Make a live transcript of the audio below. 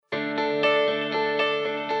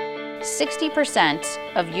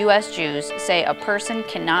60% of U.S. Jews say a person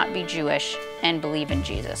cannot be Jewish and believe in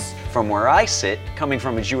Jesus. From where I sit, coming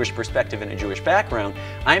from a Jewish perspective and a Jewish background,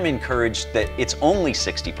 I'm encouraged that it's only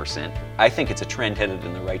 60%. I think it's a trend headed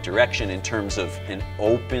in the right direction in terms of an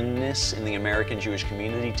openness in the American Jewish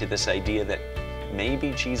community to this idea that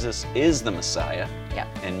maybe Jesus is the Messiah,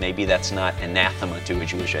 and maybe that's not anathema to a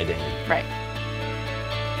Jewish identity. Right.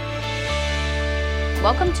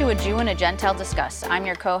 Welcome to A Jew and a Gentile Discuss. I'm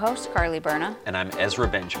your co-host, Carly Berna. And I'm Ezra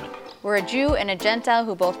Benjamin. We're a Jew and a Gentile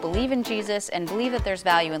who both believe in Jesus and believe that there's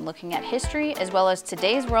value in looking at history as well as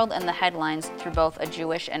today's world and the headlines through both a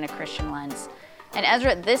Jewish and a Christian lens. And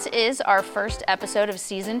Ezra, this is our first episode of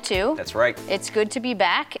Season 2. That's right. It's good to be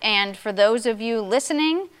back. And for those of you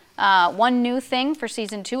listening, one new thing for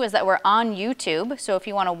Season 2 is that we're on YouTube. So if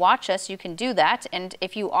you want to watch us, you can do that. And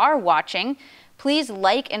if you are watching, please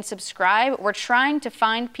like and subscribe. We're trying to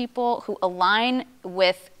find people who align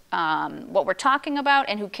with what we're talking about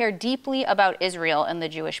and who care deeply about Israel and the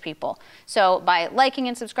Jewish people. So by liking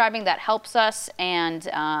and subscribing, that helps us and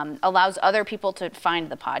allows other people to find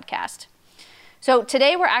the podcast. So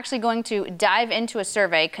today we're actually going to dive into a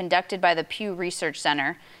survey conducted by the Pew Research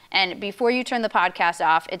Center. And before you turn the podcast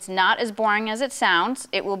off, it's not as boring as it sounds.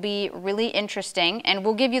 It will be really interesting. And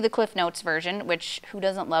we'll give you the Cliff Notes version, which who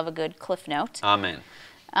doesn't love a good Cliff Note? Amen.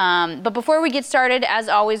 But before we get started, as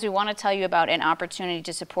always, we want to tell you about an opportunity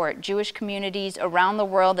to support Jewish communities around the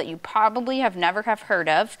world that you probably have never heard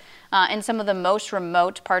of in some of the most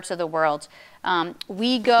remote parts of the world.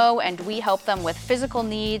 We go and we help them with physical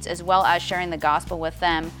needs as well as sharing the gospel with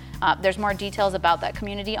them. There's more details about that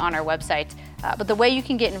community on our website. But the way you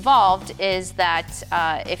can get involved is that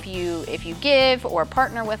if you give or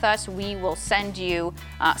partner with us, we will send you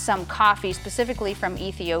some coffee specifically from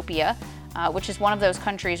Ethiopia, which is one of those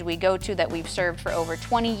countries we go to that we've served for over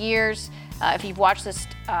 20 years. If you've watched this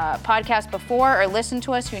podcast before or listened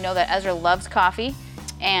to us, you know that Ezra loves coffee.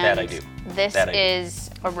 And that I do. This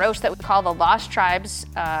is a roast that we call the Lost Tribes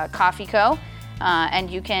Coffee Co. And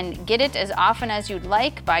you can get it as often as you'd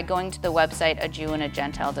like by going to the website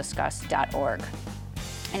ajewandagentilediscuss.org.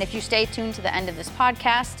 And if you stay tuned to the end of this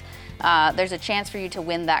podcast, there's a chance for you to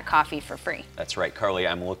win that coffee for free. That's right, Carly.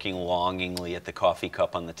 I'm looking longingly at the coffee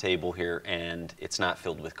cup on the table here, and it's not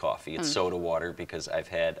filled with coffee. It's soda water because I've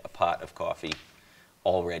had a pot of coffee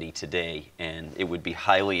already today, and it would be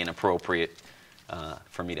highly inappropriate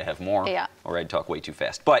for me to have more, or I'd talk way too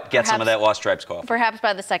fast. But get some of that Lost Tribes coffee. Perhaps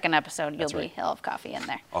by the second episode, you'll have coffee in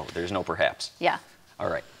there. Oh, there's no perhaps. Yeah. All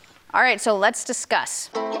right. All right, so let's discuss.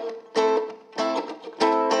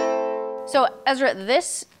 So, Ezra,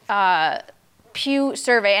 this Pew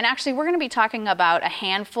survey, and actually we're going to be talking about a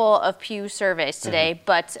handful of Pew surveys today,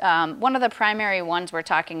 but one of the primary ones we're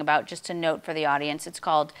talking about, just to note for the audience, it's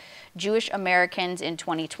called Jewish Americans in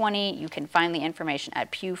 2020. You can find the information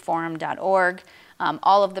at pewforum.org.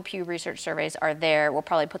 All of the Pew Research surveys are there. We'll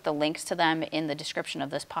probably put the links to them in the description of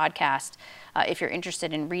this podcast if you're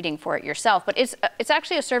interested in reading for it yourself. But it's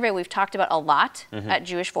actually a survey we've talked about a lot at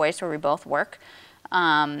Jewish Voice, where we both work.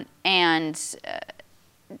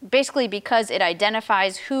 Basically because it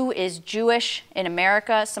identifies who is Jewish in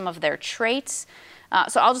America, some of their traits.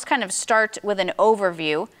 So I'll just kind of start with an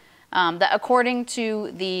overview. That according to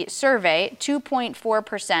the survey,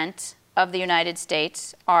 2.4% of the United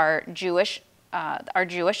States are Jewish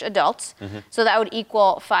adults. So that would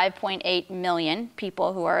equal 5.8 million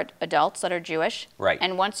people who are adults that are Jewish. Right.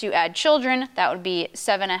 And once you add children, that would be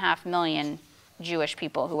 7.5 million Jewish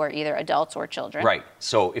people who are either adults or children. Right.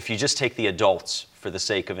 So if you just take the adults for the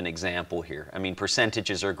sake of an example here, I mean,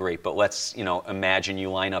 percentages are great, but let's, imagine you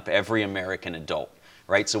line up every American adult,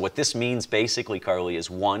 right? So what this means basically, Carly, is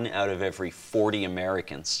 1 out of every 40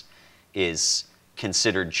 Americans is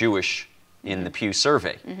considered Jewish in the Pew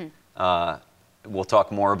survey. We'll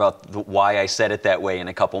talk more about why I said it that way in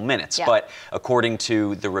a couple minutes. Yeah. But according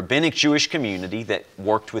to the rabbinic Jewish community that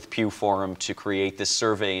worked with Pew Forum to create this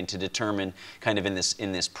survey and to determine kind of in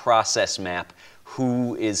this process map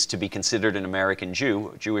who is to be considered an American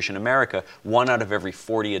Jew, Jewish in America, 1 out of every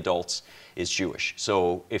 40 adults is Jewish.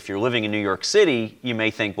 So if you're living in New York City, you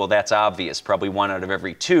may think, well, that's obvious. Probably 1 out of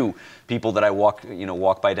every 2 people that I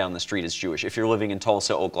walk by down the street is Jewish. If you're living in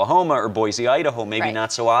Tulsa, Oklahoma, or Boise, Idaho, maybe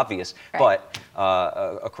not so obvious. But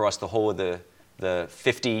across the whole of the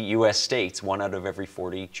 50 U.S. states, 1 out of every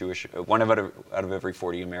 40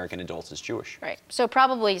 American adults is Jewish. Right. So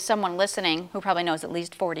probably someone listening who probably knows at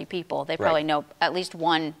least 40 people, they probably know at least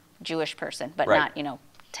one Jewish person, but not,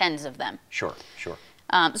 tens of them. Sure.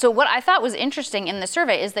 So what I thought was interesting in the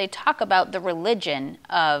survey is they talk about the religion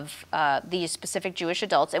of these specific Jewish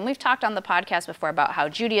adults. And we've talked on the podcast before about how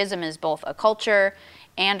Judaism is both a culture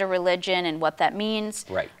and a religion and what that means.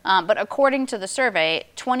 Right. But according to the survey,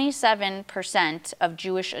 27% of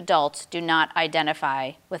Jewish adults do not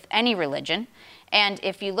identify with any religion. And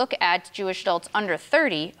if you look at Jewish adults under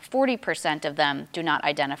 30, 40% of them do not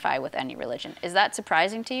identify with any religion. Is that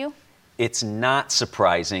surprising to you? It's not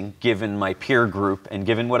surprising given my peer group and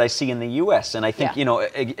given what I see in the U.S. And I think,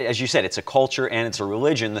 as you said, it's a culture and it's a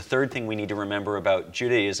religion. The third thing we need to remember about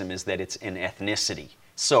Judaism is that it's an ethnicity.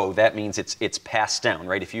 So that means it's passed down,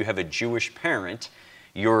 right? If you have a Jewish parent,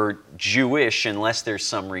 you're Jewish unless there's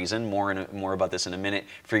some reason, more about this in a minute,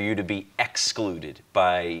 for you to be excluded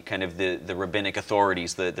by kind of the rabbinic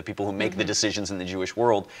authorities, the people who make the decisions in the Jewish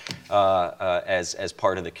world as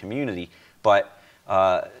part of the community. But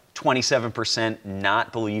 27%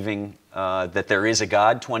 not believing that there is a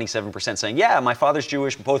God, 27% saying, yeah, my father's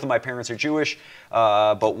Jewish, both of my parents are Jewish,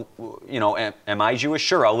 but, am I Jewish?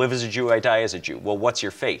 Sure, I'll live as a Jew, I die as a Jew. Well, what's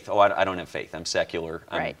your faith? Oh, I don't have faith, I'm secular.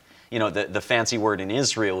 Right. The fancy word in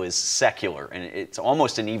Israel is secular, and it's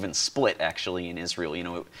almost an even split, actually, in Israel.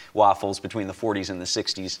 It waffles between the 40s and the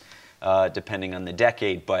 60s, depending on the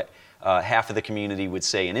decade, but half of the community would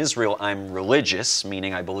say in Israel, I'm religious,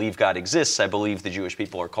 meaning I believe God exists. I believe the Jewish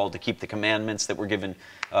people are called to keep the commandments that were given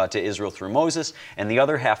to Israel through Moses. And the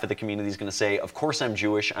other half of the community is going to say, of course I'm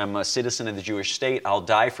Jewish. I'm a citizen of the Jewish state. I'll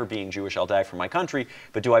die for being Jewish. I'll die for my country.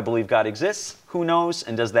 But do I believe God exists? Who knows?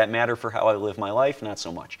 And does that matter for how I live my life? Not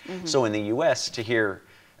so much. So in the U.S., to hear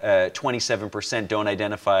 27% don't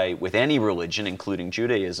identify with any religion, including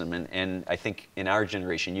Judaism. And I think in our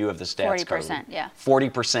generation, you have the stats, 40%, Carly. yeah.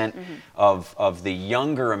 40% of the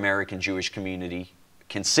younger American Jewish community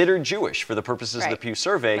considered Jewish for the purposes of the Pew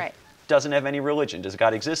survey doesn't have any religion. Does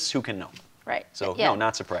God exist? Who can know? Right. So, no,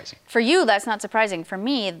 not surprising. For you, that's not surprising. For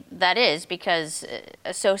me, that is, because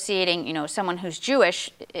associating, someone who's Jewish,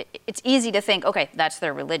 it's easy to think, okay, that's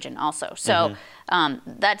their religion also. So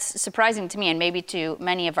that's surprising to me and maybe to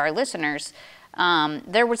many of our listeners.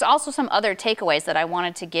 There was also some other takeaways that I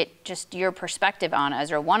wanted to get just your perspective on,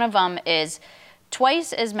 Ezra. One of them is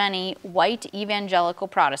twice as many white evangelical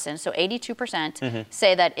Protestants, so 82%,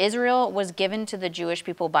 say that Israel was given to the Jewish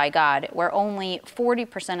people by God, where only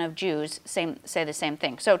 40% of Jews say the same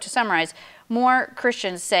thing. So to summarize, more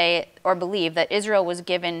Christians say or believe that Israel was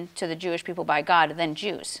given to the Jewish people by God than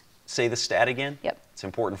Jews. Say the stat again? Yep. It's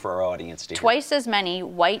important for our audience to hear. Twice as many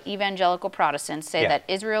white evangelical Protestants say that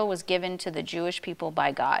Israel was given to the Jewish people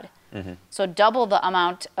by God. So double the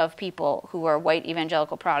amount of people who are white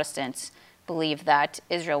evangelical Protestants believe that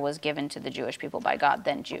Israel was given to the Jewish people by God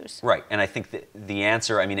than Jews. Right, and I think that the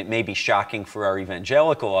answer, it may be shocking for our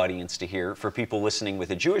evangelical audience to hear. For people listening with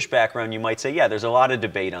a Jewish background, you might say, yeah, there's a lot of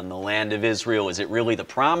debate on the land of Israel. Is it really the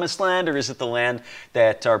promised land, or is it the land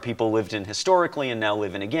that our people lived in historically and now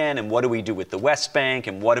live in again? And what do we do with the West Bank?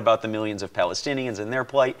 And what about the millions of Palestinians and their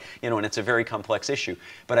plight? And it's a very complex issue.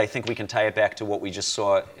 But I think we can tie it back to what we just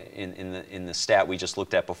saw in the stat we just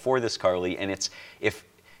looked at before this, Carly, and it's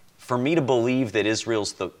for me to believe that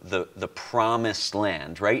Israel's the promised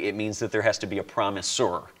land, right? It means that there has to be a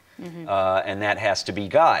promisor, and that has to be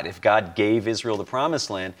God. If God gave Israel the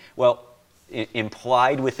promised land, well,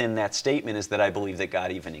 implied within that statement is that I believe that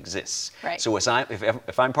God even exists. Right. So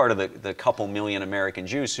if I'm part of the couple million American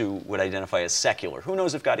Jews who would identify as secular, who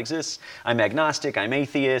knows if God exists? I'm agnostic, I'm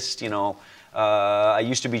atheist, I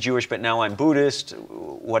used to be Jewish, but now I'm Buddhist,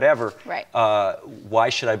 whatever. Right. Why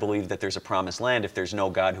should I believe that there's a promised land if there's no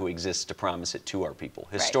God who exists to promise it to our people?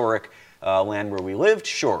 Historic land where we lived,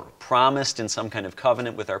 sure. Promised in some kind of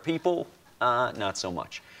covenant with our people, not so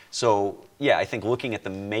much. So, yeah, I think looking at the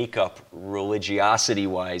makeup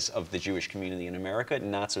religiosity-wise of the Jewish community in America,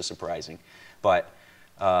 not so surprising. But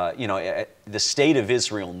the state of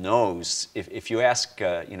Israel knows, if you ask,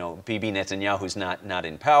 Bibi Netanyahu's not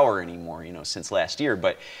in power anymore, since last year,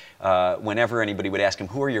 but whenever anybody would ask him,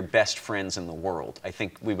 who are your best friends in the world? I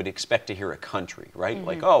think we would expect to hear a country, right?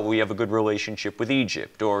 Like, oh, we have a good relationship with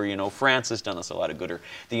Egypt, or, France has done us a lot of good, or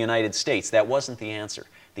the United States. That wasn't the answer.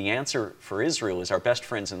 The answer for Israel is our best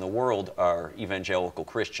friends in the world are evangelical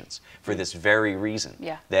Christians, for this very reason.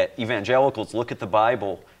 Yeah. That evangelicals look at the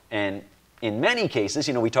Bible and in many cases,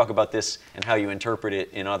 we talk about this and how you interpret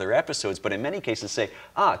it in other episodes, but in many cases say,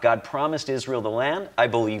 God promised Israel the land, I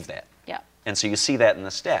believe that. Yeah. And so you see that in the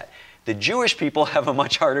stat. The Jewish people have a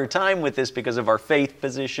much harder time with this because of our faith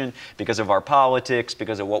position, because of our politics,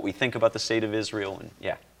 because of what we think about the state of Israel, and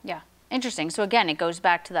yeah. Interesting. So again, it goes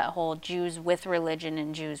back to that whole Jews with religion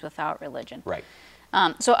and Jews without religion. Right.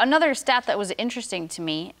 So another stat that was interesting to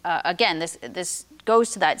me, again, this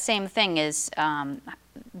goes to that same thing, is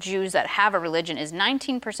Jews that have a religion, is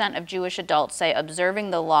 19% of Jewish adults say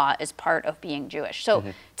observing the law is part of being Jewish. So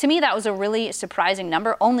to me, that was a really surprising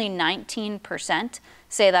number. Only 19%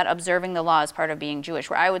 say that observing the law is part of being Jewish,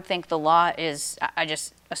 where I would think the law is, I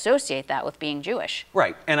just associate that with being Jewish.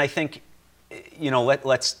 Right, and I think,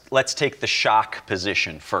 let's take the shock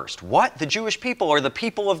position first. What? The Jewish people are the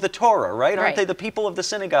people of the Torah, right? Aren't they the people of the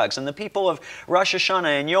synagogues and the people of Rosh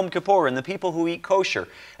Hashanah and Yom Kippur and the people who eat kosher?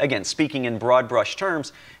 Again, speaking in broad brush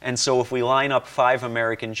terms. And so if we line up 5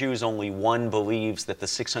 American Jews, only one believes that the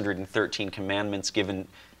 613 commandments given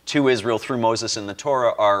to Israel through Moses and the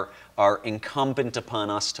Torah are incumbent upon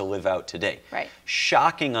us to live out today. Right.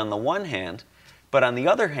 Shocking on the one hand. But on the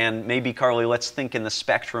other hand, maybe, Carly, let's think in the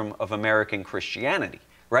spectrum of American Christianity,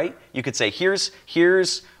 right? You could say, here's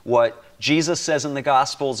what Jesus says in the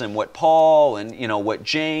Gospels and what Paul and what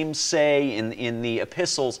James say in the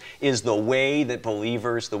epistles is the way that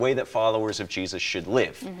believers, the way that followers of Jesus should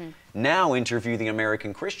live. Now interview the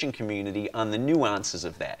American Christian community on the nuances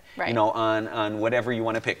of that, right. On whatever you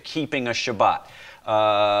want to pick, keeping a Shabbat.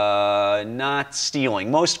 Not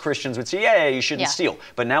stealing. Most Christians would say, yeah, you shouldn't steal.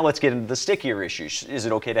 But now let's get into the stickier issues. Is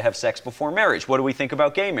it okay to have sex before marriage? What do we think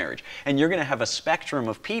about gay marriage? And you're going to have a spectrum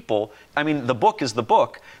of people. I mean, the book is the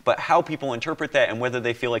book, but how people interpret that and whether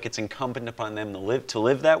they feel like it's incumbent upon them to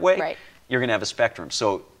live that way, you're going to have a spectrum.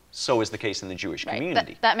 So is the case in the Jewish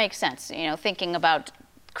community. That makes sense. Thinking about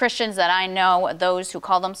Christians that I know, those who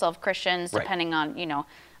call themselves Christians, depending on,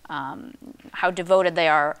 how devoted they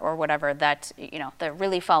are or whatever, that they're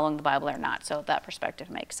really following the Bible or not. So that perspective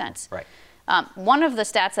makes sense. Right. One of the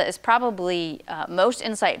stats that is probably most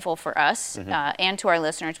insightful for us and to our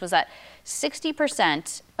listeners was that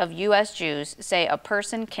 60% of U.S. Jews say a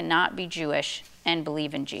person cannot be Jewish and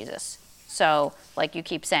believe in Jesus. So, like you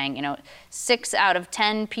keep saying, 6 out of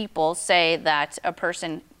 10 people say that a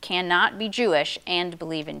person cannot be Jewish and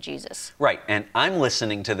believe in Jesus. Right, and I'm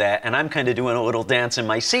listening to that, and I'm kind of doing a little dance in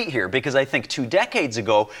my seat here, because I think 2 decades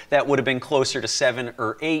ago, that would have been closer to 7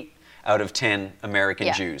 or 8 out of 10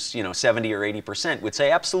 American Jews. 70 or 80% would say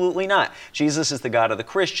absolutely not. Jesus is the God of the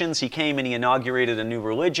Christians. He came and he inaugurated a new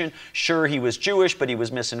religion. Sure, he was Jewish, but he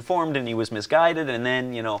was misinformed and he was misguided, and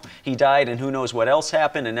then, he died, and who knows what else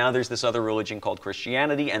happened, and now there's this other religion called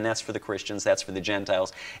Christianity, and that's for the Christians, that's for the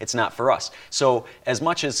Gentiles. It's not for us. So as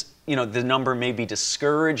much as, the number may be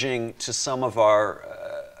discouraging to some of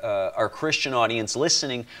our Christian audience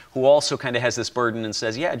listening, who also kind of has this burden and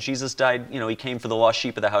says, yeah, Jesus died, he came for the lost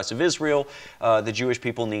sheep of the house of Israel. The Jewish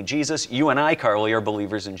people need Jesus. You and I, Carly, are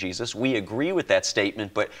believers in Jesus. We agree with that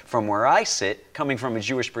statement, but from where I sit, coming from a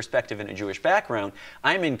Jewish perspective and a Jewish background,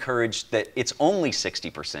 I'm encouraged that it's only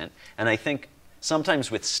 60%. And I think sometimes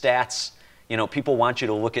with stats, people want you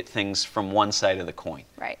to look at things from one side of the coin.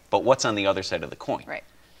 Right. But what's on the other side of the coin? Right.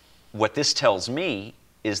 What this tells me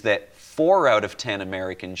is that 4 out of 10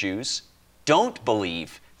 American Jews don't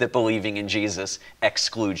believe that believing in Jesus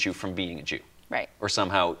excludes you from being a Jew. Right. Or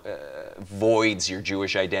somehow voids your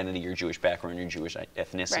Jewish identity, your Jewish background, your Jewish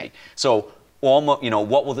ethnicity. Right. So, what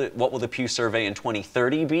will the Pew Survey in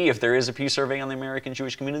 2030 be if there is a Pew Survey on the American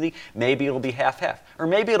Jewish community? Maybe it'll be half-half. Or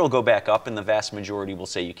maybe it'll go back up and the vast majority will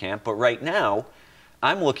say you can't. But right now,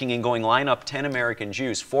 I'm looking and going, line up 10 American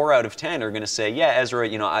Jews, 4 out of 10 are going to say, yeah, Ezra,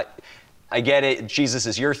 I get it, Jesus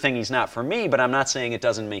is your thing, he's not for me, but I'm not saying it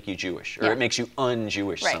doesn't make you Jewish, or it makes you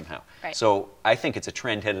un-Jewish somehow. Right. So I think it's a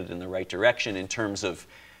trend headed in the right direction in terms of,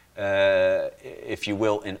 if you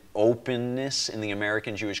will, an openness in the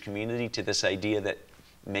American Jewish community to this idea that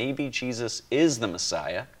maybe Jesus is the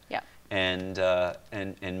Messiah, and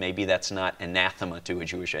maybe that's not anathema to a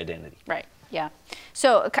Jewish identity. Right, yeah.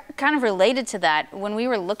 So kind of related to that, when we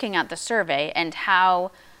were looking at the survey and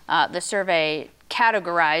how the survey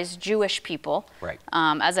categorize Jewish people. Right.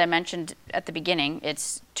 As I mentioned at the beginning,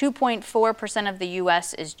 it's 2.4% of the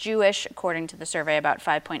U.S. is Jewish, according to the survey, about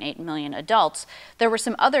 5.8 million adults. There were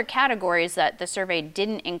some other categories that the survey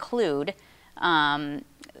didn't include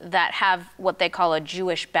that have what they call a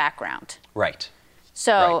Jewish background. Right.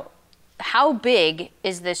 So how big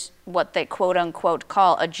is this, what they quote-unquote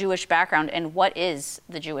call a Jewish background, and what is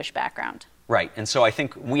the Jewish background? Right, and so I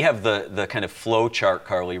think we have the kind of flow chart,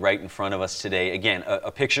 Carly, right in front of us today. Again,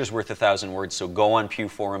 a picture's worth 1,000 words, so go on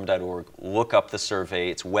pewforum.org, look up the survey.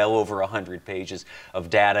 It's well over 100 pages of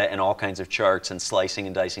data and all kinds of charts and slicing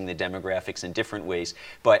and dicing the demographics in different ways.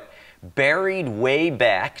 But buried way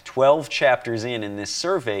back, 12 chapters in this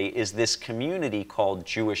survey, is this community called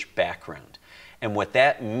Jewish background. And what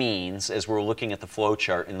that means, as we're looking at the flow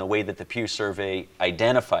chart and the way that the Pew survey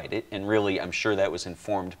identified it, and really I'm sure that was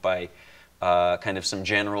informed by kind of some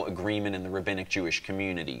general agreement in the rabbinic Jewish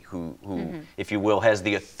community, who if you will, has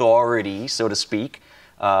the authority, so to speak,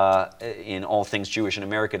 in all things Jewish in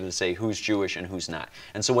America to say who's Jewish and who's not.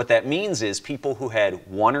 And so what that means is people who had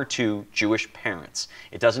one or two Jewish parents.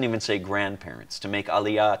 It doesn't even say grandparents. To make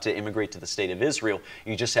aliyah, to immigrate to the state of Israel,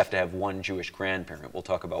 you just have to have one Jewish grandparent. We'll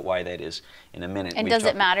talk about why that is in a minute. And does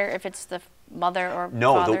it matter if it's the mother or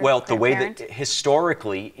no, father? The way that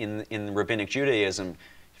historically in rabbinic Judaism,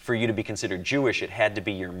 for you to be considered Jewish, it had to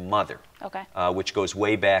be your mother, okay. Which goes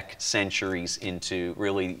way back centuries into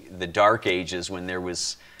really the Dark Ages when there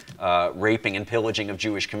was raping and pillaging of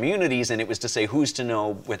Jewish communities, and it was to say who's to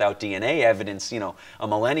know without DNA evidence. A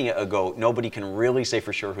millennia ago, nobody can really say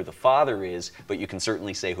for sure who the father is, but you can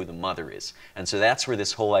certainly say who the mother is. And so that's where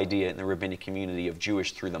this whole idea in the rabbinic community of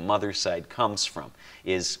Jewish through the mother's side comes from,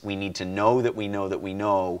 is we need to know that we know that we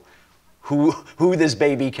know who this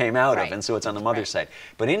baby came out of, and so it's on the mother's side.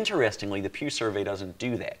 But interestingly, the Pew Survey doesn't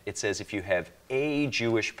do that. It says if you have a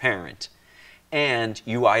Jewish parent and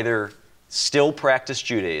you either still practice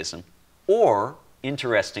Judaism or,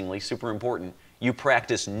 interestingly, super important, you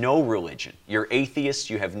practice no religion. You're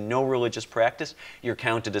atheist, you have no religious practice, you're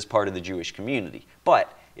counted as part of the Jewish community.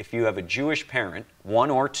 But if you have a Jewish parent,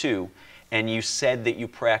 one or two, and you said that you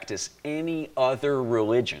practice any other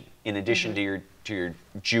religion in addition to your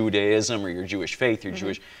Judaism or your Jewish faith, your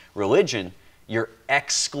Jewish religion, you're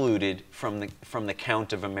excluded from the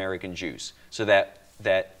count of American Jews. So that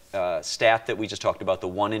stat that we just talked about, the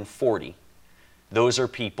 1 in 40, those are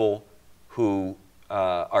people who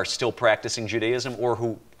are still practicing Judaism or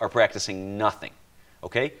who are practicing nothing.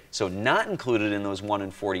 Okay? So not included in those 1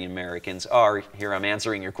 in 40 Americans are, here I'm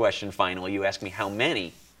answering your question finally, you asked me how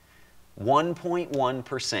many,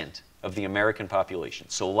 1.1% of the American population.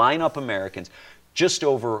 So line up Americans, just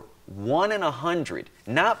over 1 in 100,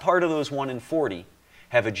 not part of those 1 in 40,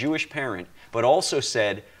 have a Jewish parent, but also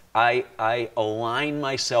said, I align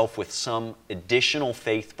myself with some additional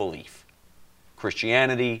faith belief.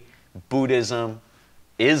 Christianity, Buddhism,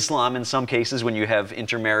 Islam in some cases, when you have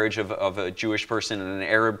intermarriage of a Jewish person and an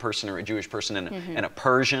Arab person, or a Jewish person and a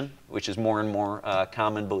Persian, which is more and more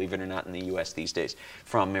common, believe it or not, in the U.S. these days,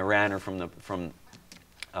 from Iran or from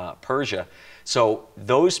Persia. So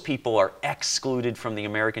those people are excluded from the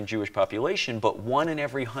American Jewish population, but 1 in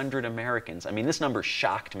every 100 Americans, I mean, this number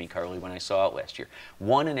shocked me, Carly, when I saw it last year.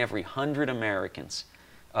 1 in every 100 Americans,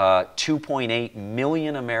 2.8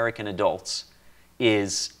 million American adults,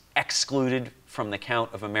 is excluded from the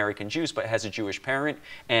count of American Jews, but has a Jewish parent,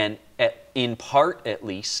 and in part at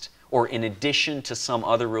least, or in addition to some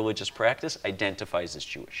other religious practice, identifies as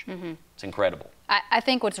Jewish. It's incredible. I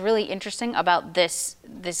think what's really interesting about this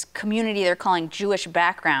community they're calling Jewish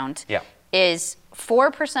background is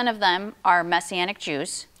 4% of them are Messianic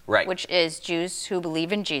Jews, which is Jews who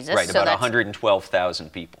believe in Jesus. Right, so about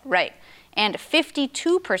 112,000 people. Right. And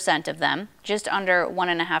 52% of them, just under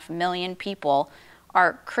 1.5 million people,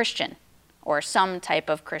 are Christian or some type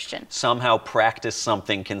of Christian. Somehow practice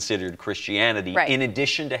something considered Christianity, in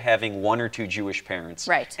addition to having 1 or 2 Jewish parents,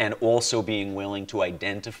 and also being willing to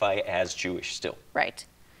identify as Jewish still. Right.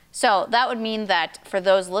 So that would mean that for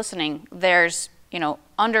those listening, there's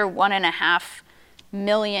under 1.5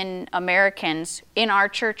 million Americans in our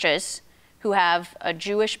churches who have a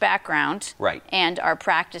Jewish background, and are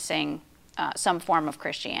practicing some form of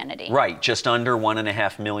Christianity. Right, just under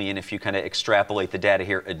 1.5 million if you kind of extrapolate the data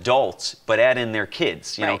here, adults, but add in their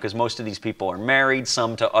kids, you know, because most of these people are married,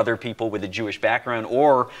 some to other people with a Jewish background,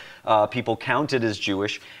 or people counted as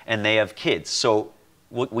Jewish, and they have kids. So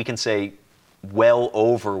we can say well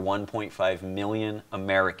over 1.5 million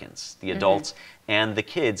Americans, the adults and the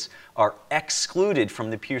kids, are excluded from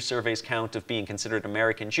the Pew Survey's count of being considered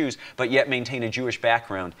American Jews, but yet maintain a Jewish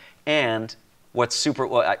background. And what's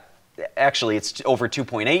actually, it's over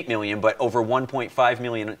 2.8 million, but over 1.5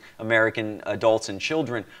 million American adults and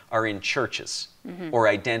children are in churches or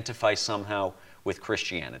identify somehow with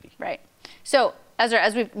Christianity. Right. So, Ezra,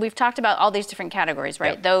 as we've talked about all these different categories,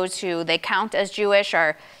 right? Yep. Those who they count as Jewish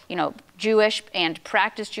are, Jewish and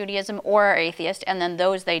practice Judaism or are atheist, and then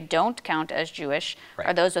those they don't count as Jewish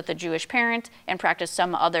are those with a Jewish parent and practice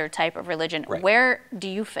some other type of religion. Where do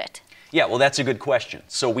you fit? Yeah, well, that's a good question.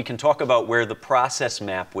 So we can talk about where the process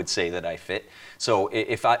map would say that I fit. So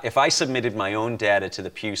if I submitted my own data to the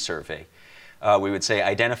Pew Survey, we would say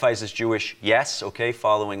identifies as Jewish, yes, okay,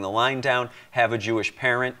 following the line down, have a Jewish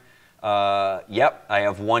parent. Yep, I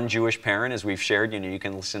have one Jewish parent, as we've shared. You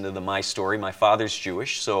can listen to my story. My father's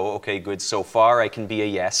Jewish, so okay, good. So far, I can be a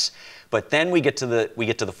yes. But then we get to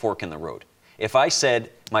the fork in the road. If I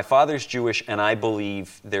said my father's Jewish and I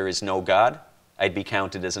believe there is no God, I'd be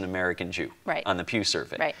counted as an American Jew Right. on the Pew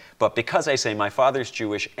survey. Right. But because I say my father's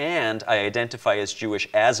Jewish and I identify as Jewish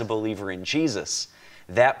as a believer in Jesus,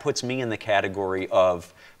 that puts me in the category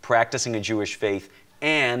of practicing a Jewish faith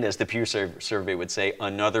and, as the Pew survey would say,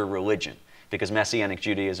 another religion. Because Messianic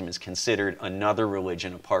Judaism is considered another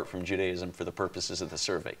religion apart from Judaism for the purposes of the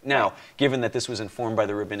survey. Now, given that this was informed by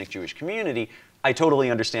the rabbinic Jewish community, I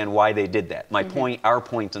totally understand why they did that. My point, our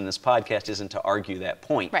point in this podcast isn't to argue that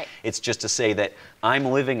point. Right. It's just to say that I'm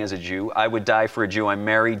living as a Jew, I would die for a Jew, I'm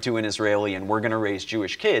married to an Israeli, and we're going to raise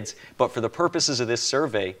Jewish kids. But for the purposes of this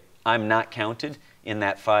survey, I'm not counted in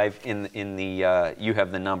that you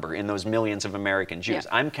have the number, in those millions of American Jews.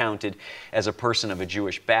 Yeah. I'm counted as a person of a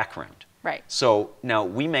Jewish background. Right. So now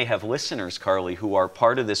we may have listeners, Carly, who are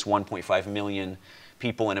part of this 1.5 million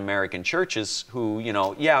people in American churches who,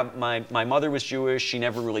 yeah, my mother was Jewish, she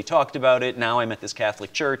never really talked about it, now I'm at this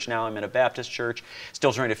Catholic church, now I'm at a Baptist church,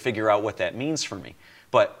 still trying to figure out what that means for me.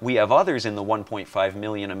 But we have others in the 1.5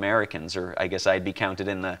 million Americans, or I guess I'd be counted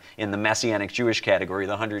in the Messianic Jewish category,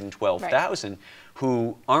 the 112,000,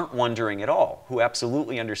 who aren't wondering at all, who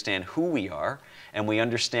absolutely understand who we are. And we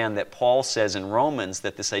understand that Paul says in Romans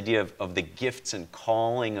that this idea of the gifts and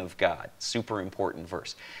calling of God, super important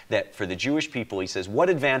verse, that for the Jewish people, he says, what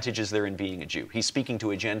advantage is there in being a Jew? He's speaking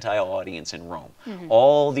to a Gentile audience in Rome.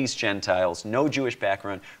 All these Gentiles, no Jewish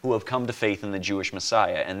background, who have come to faith in the Jewish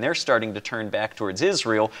Messiah. And they're starting to turn back towards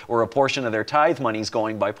Israel, or a portion of their tithe money is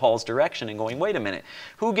going by Paul's direction and going, wait a minute,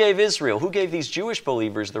 who gave Israel, who gave these Jewish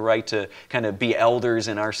believers the right to kind of be elders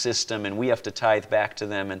in our system and we have to tithe back to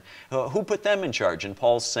them? And who put them in charge? And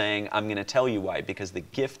Paul's saying, I'm going to tell you why, because the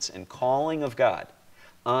gifts and calling of God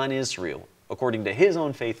on Israel, according to his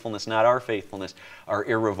own faithfulness, not our faithfulness, are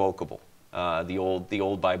irrevocable. The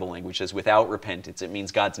old Bible language says, without repentance, it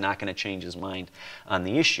means God's not going to change his mind on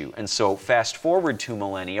the issue. And so fast forward 2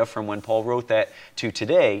 millennia from when Paul wrote that to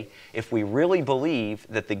today, if we really believe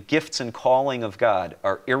that the gifts and calling of God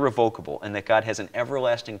are irrevocable and that God has an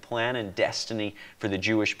everlasting plan and destiny for the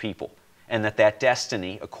Jewish people, and that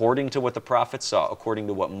destiny, according to what the prophets saw, according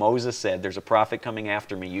to what Moses said, there's a prophet coming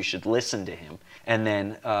after me, you should listen to him. And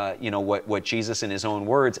then, what Jesus in his own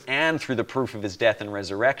words and through the proof of his death and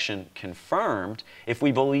resurrection confirmed, if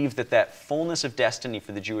we believe that fullness of destiny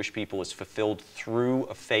for the Jewish people is fulfilled through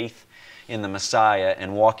a faith in the Messiah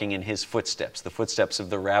and walking in his footsteps, the footsteps of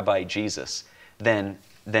the Rabbi Jesus, then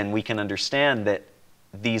we can understand that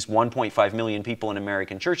these 1.5 million people in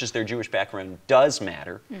American churches, their Jewish background does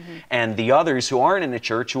matter. And the others who aren't in a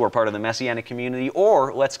church, who are part of the Messianic community,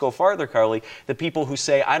 or, let's go farther, Carly, the people who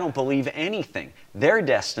say, I don't believe anything, their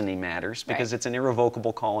destiny matters because it's an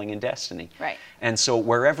irrevocable calling and destiny. Right. And so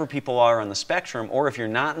wherever people are on the spectrum, or if you're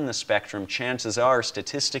not in the spectrum, chances are,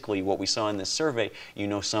 statistically, what we saw in this survey, you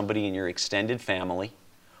know somebody in your extended family,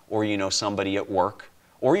 or you know somebody at work,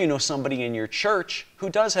 or you know somebody in your church who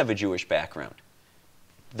does have a Jewish background.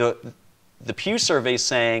 The Pew survey is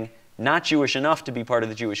saying not Jewish enough to be part of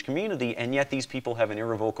the Jewish community, and yet these people have an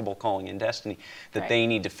irrevocable calling and destiny that they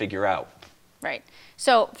need to figure out. Right.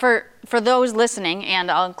 So for those listening, and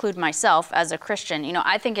I'll include myself as a Christian,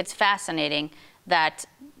 I think it's fascinating that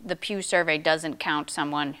the Pew survey doesn't count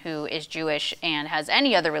someone who is Jewish and has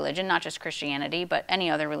any other religion, not just Christianity, but any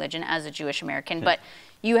other religion as a Jewish American. But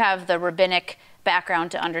you have the rabbinic background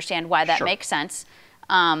to understand why that makes sense.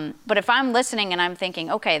 But if I'm listening and I'm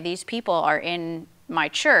thinking, okay, these people are in my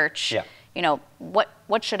church,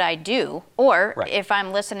 what should I do? Or if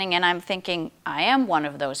I'm listening and I'm thinking, I am one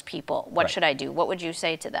of those people, what should I do? What would you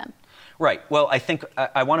say to them? Right. Well, I think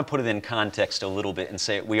I want to put it in context a little bit and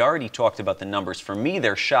say we already talked about the numbers. For me,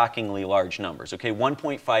 they're shockingly large numbers. Okay,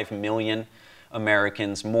 1.5 million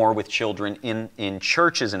Americans, more with children in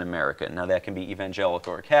churches in America. Now that can be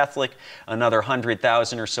evangelical or Catholic, another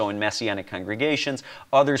 100,000 or so in Messianic congregations,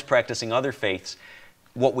 others practicing other faiths.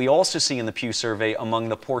 What we also see in the Pew survey among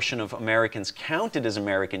the portion of Americans counted as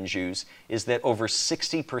American Jews is that over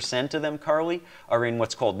 60% of them, Carly, are in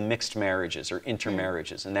what's called mixed marriages or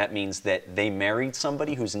intermarriages. And that means that they married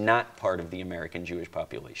somebody who's not part of the American Jewish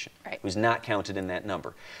population, who's not counted in that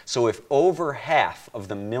number. So if over half of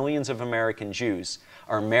the millions of American Jews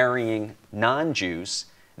are marrying non-Jews,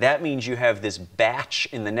 that means you have this batch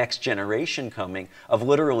in the next generation coming of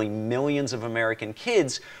literally millions of American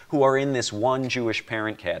kids who are in this one Jewish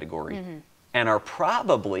parent category and are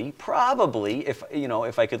probably,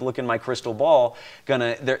 if I could look in my crystal ball,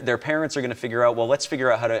 their parents are gonna figure out, well, let's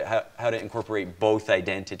figure out how to incorporate both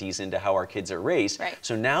identities into how our kids are raised.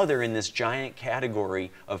 So now they're in this giant category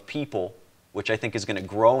of people, which I think is going to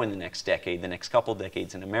grow in the next decade, the next couple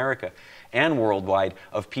decades in America and worldwide,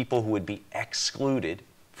 of people who would be excluded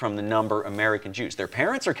from the number American Jews. Their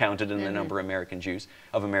parents are counted in the number American Jews,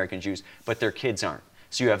 but their kids aren't.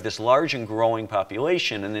 So you have this large and growing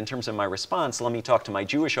population, and in terms of my response, let me talk to my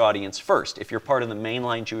Jewish audience first. If you're part of the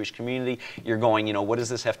mainline Jewish community, you're going, you know, what does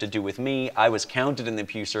this have to do with me? I was counted in the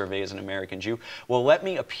Pew Survey as an American Jew. Well, let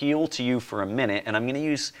me appeal to you for a minute, and I'm going to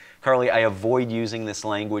use, Carly, I avoid using this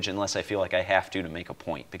language unless I feel like I have to make a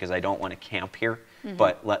point, because I don't want to camp here,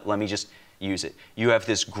 but let me just use it. You have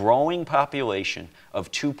this growing population of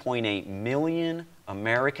 2.8 million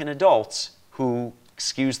American adults who,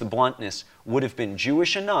 excuse the bluntness, would have been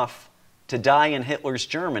Jewish enough to die in Hitler's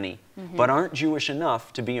Germany, but aren't Jewish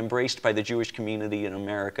enough to be embraced by the Jewish community in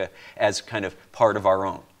America as kind of part of our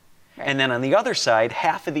own. Right. And then on the other side,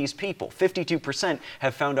 half of these people, 52%,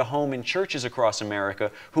 have found a home in churches across America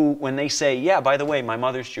who, when they say, yeah, by the way, my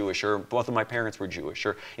mother's Jewish, or both of my parents were Jewish,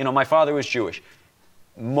 or, you know, my father was Jewish.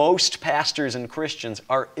 Most pastors and Christians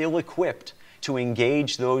are ill-equipped to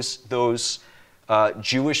engage those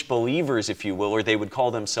Jewish believers, if you will, or they would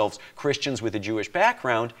call themselves Christians with a Jewish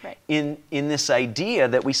background, right, in this idea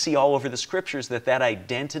that we see all over the Scriptures, that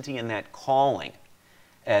identity and that calling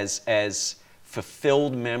as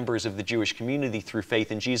fulfilled members of the Jewish community through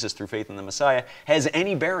faith in Jesus, through faith in the Messiah, has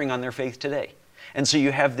any bearing on their faith today. And so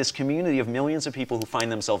you have this community of millions of people who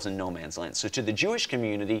find themselves in no man's land. So to the Jewish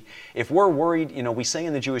community, if we're worried, you know, we say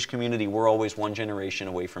in the Jewish community, we're always one generation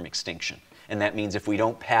away from extinction. And that means if we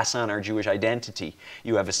don't pass on our Jewish identity,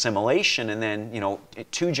 you have assimilation, and then, you know,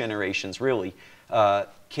 2 generations really,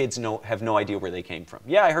 kids have no idea where they came from.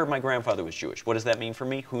 Yeah, I heard my grandfather was Jewish. What does that mean for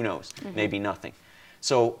me? Who knows? Maybe nothing.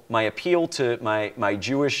 So my appeal to my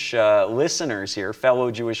Jewish listeners here, fellow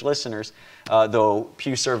Jewish listeners, though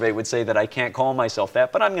Pew Survey would say that I can't call myself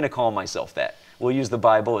that, but I'm going to call myself that. We'll use the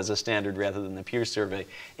Bible as a standard rather than the Pew Survey,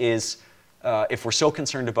 is if we're so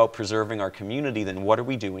concerned about preserving our community, then what are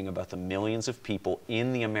we doing about the millions of people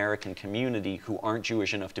in the American community who aren't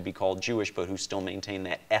Jewish enough to be called Jewish, but who still maintain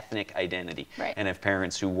that ethnic identity, right, and have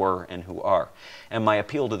parents who were and who are? And my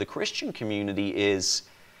appeal to the Christian community is,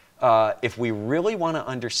 if we really want to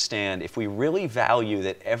understand, if we really value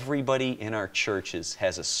that everybody in our churches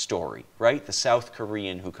has a story, right? The South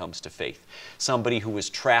Korean who comes to faith, somebody who was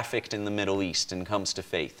trafficked in the Middle East and comes to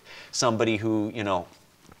faith, somebody who, you know,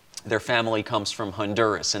 their family comes from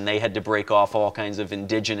Honduras and they had to break off all kinds of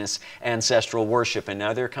indigenous ancestral worship, and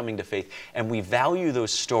now they're coming to faith. And we value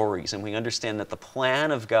those stories, and we understand that the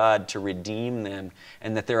plan of God to redeem them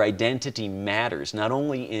and that their identity matters, not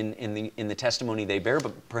only in the testimony they bear,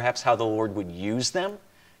 but perhaps how the Lord would use them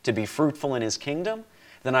to be fruitful in His kingdom.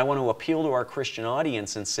 Then I want to appeal to our Christian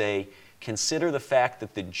audience and say, consider the fact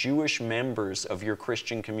that the Jewish members of your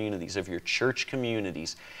Christian communities, of your church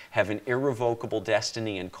communities, have an irrevocable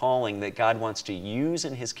destiny and calling that God wants to use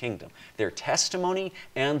in His kingdom. Their testimony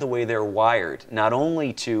and the way they're wired, not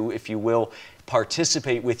only to, if you will,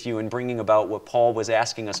 participate with you in bringing about what Paul was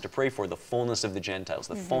asking us to pray for, the fullness of the Gentiles,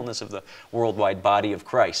 the fullness of the worldwide body of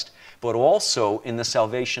Christ, but also in the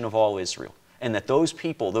salvation of all Israel. And that those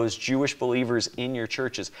people, those Jewish believers in your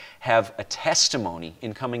churches, have a testimony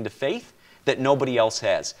in coming to faith that nobody else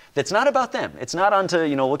has. That's not about them. It's not unto,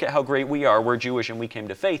 you know, look at how great we are, we're Jewish and we came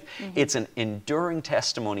to faith. It's an enduring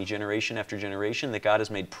testimony generation after generation that God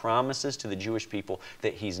has made promises to the Jewish people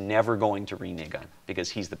that He's never going to renege on,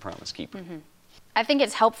 because He's the promise keeper. I think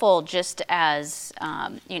it's helpful just as,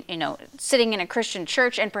 you know, sitting in a Christian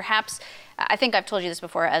church, and perhaps, I think I've told you this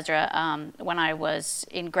before, Ezra, when I was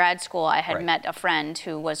in grad school, I had met a friend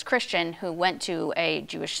who was Christian who went to a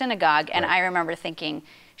Jewish synagogue, and I remember thinking,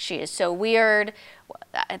 she is so weird.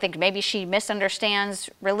 I think maybe she misunderstands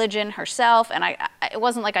religion herself, and it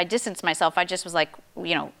wasn't like I distanced myself, I just was like,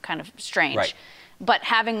 you know, kind of strange. Right. But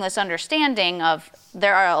having this understanding of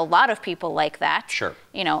there are a lot of people like that, sure,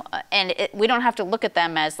 you know, and we don't have to look at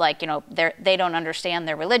them as like, you know, they don't understand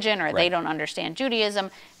their religion, or they don't understand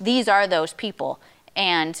Judaism. These are those people,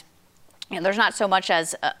 and you know, there's not so much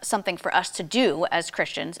as something for us to do as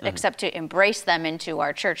Christians, except to embrace them into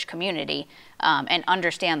our church community and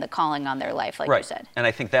understand the calling on their life, like you said. And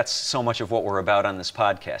I think that's so much of what we're about on this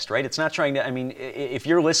podcast, right? It's not trying to, I mean, if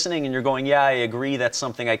you're listening and you're going, yeah, I agree, that's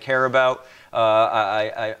something I care about,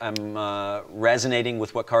 I'm resonating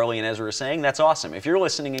with what Carly and Ezra are saying, that's awesome. If you're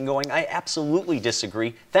listening and going, I absolutely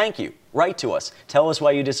disagree, thank you. Write to us. Tell us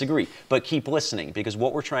why you disagree. But keep listening, because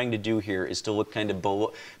what we're trying to do here is to look kind of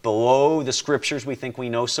below the scriptures we think we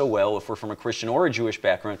know so well, if we're from a Christian or a Jewish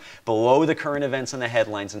background, below the current events and the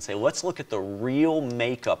headlines, and say, let's look at the real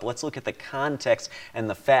makeup. Let's look at the context and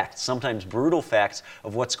the facts, sometimes brutal facts,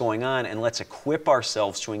 of what's going on, and let's equip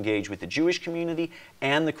ourselves to engage with the Jewish community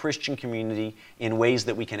and the Christian community in ways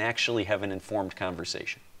that we can actually have an informed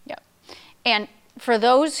conversation. Yeah. And for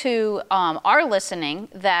those who are listening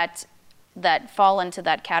that fall into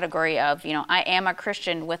that category of, I am a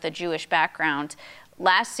Christian with a Jewish background.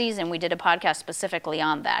 Last season, we did a podcast specifically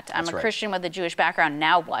on that. I'm a Christian with a Jewish background,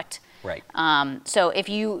 now what? Right. So if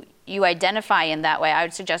you identify in that way, I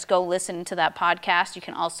would suggest go listen to that podcast. You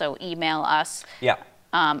can also email us. Yeah.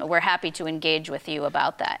 We're happy to engage with you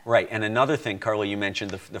about that. Right, and another thing, Carla, you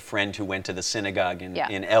mentioned the friend who went to the synagogue in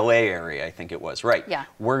LA area, I think it was, right? Yeah.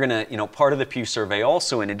 We're gonna, part of the Pew survey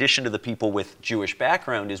also, in addition to the people with Jewish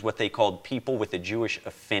background, is what they called people with a Jewish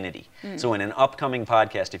affinity. So in an upcoming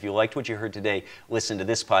podcast, if you liked what you heard today, listen to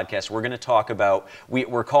this podcast. We're gonna talk about,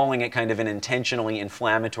 we're calling it kind of an intentionally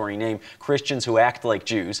inflammatory name, Christians who act like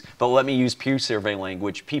Jews, but let me use Pew survey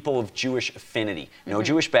language, people of Jewish affinity. No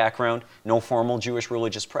Jewish background, no formal Jewish religious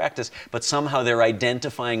practice, but somehow they're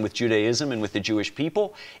identifying with Judaism and with the Jewish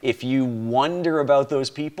people. If you wonder about those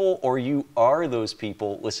people or you are those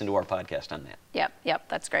people, listen to our podcast on that. Yep,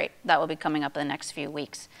 that's great. That will be coming up in the next few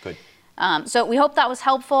weeks. Good. So we hope that was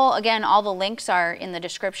helpful. Again, all the links are in the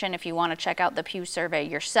description if you want to check out the Pew survey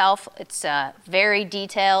yourself. It's very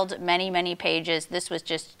detailed, many pages. This was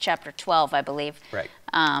just chapter 12, I believe. Right.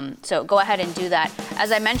 So go ahead and do that.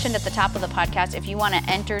 As I mentioned at the top of the podcast, if you want to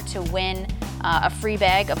enter to win a free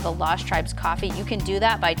bag of the Lost Tribes coffee, you can do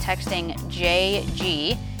that by texting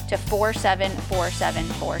JG to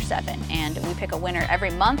 474747. And we pick a winner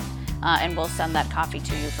every month, and we'll send that coffee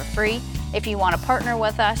to you for free. If you want to partner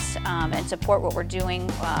with us and support what we're doing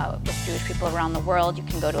with Jewish people around the world, you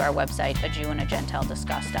can go to our website,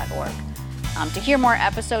 ajewandagentilediscuss.org. To hear more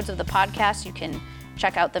episodes of the podcast, you can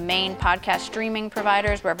check out the main podcast streaming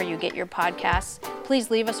providers, wherever you get your podcasts. Please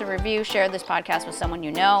leave us a review, share this podcast with someone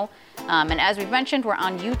you know. And as we've mentioned, we're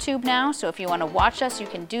on YouTube now, so if you want to watch us, you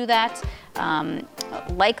can do that.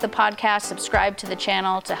 Like the podcast, subscribe to the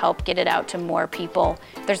channel to help get it out to more people.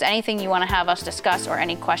 If there's anything you want to have us discuss or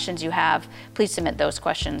any questions you have, please submit those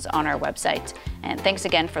questions on our website. And thanks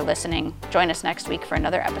again for listening. Join us next week for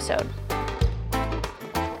another episode.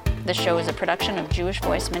 This show is a production of Jewish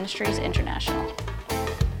Voice Ministries International.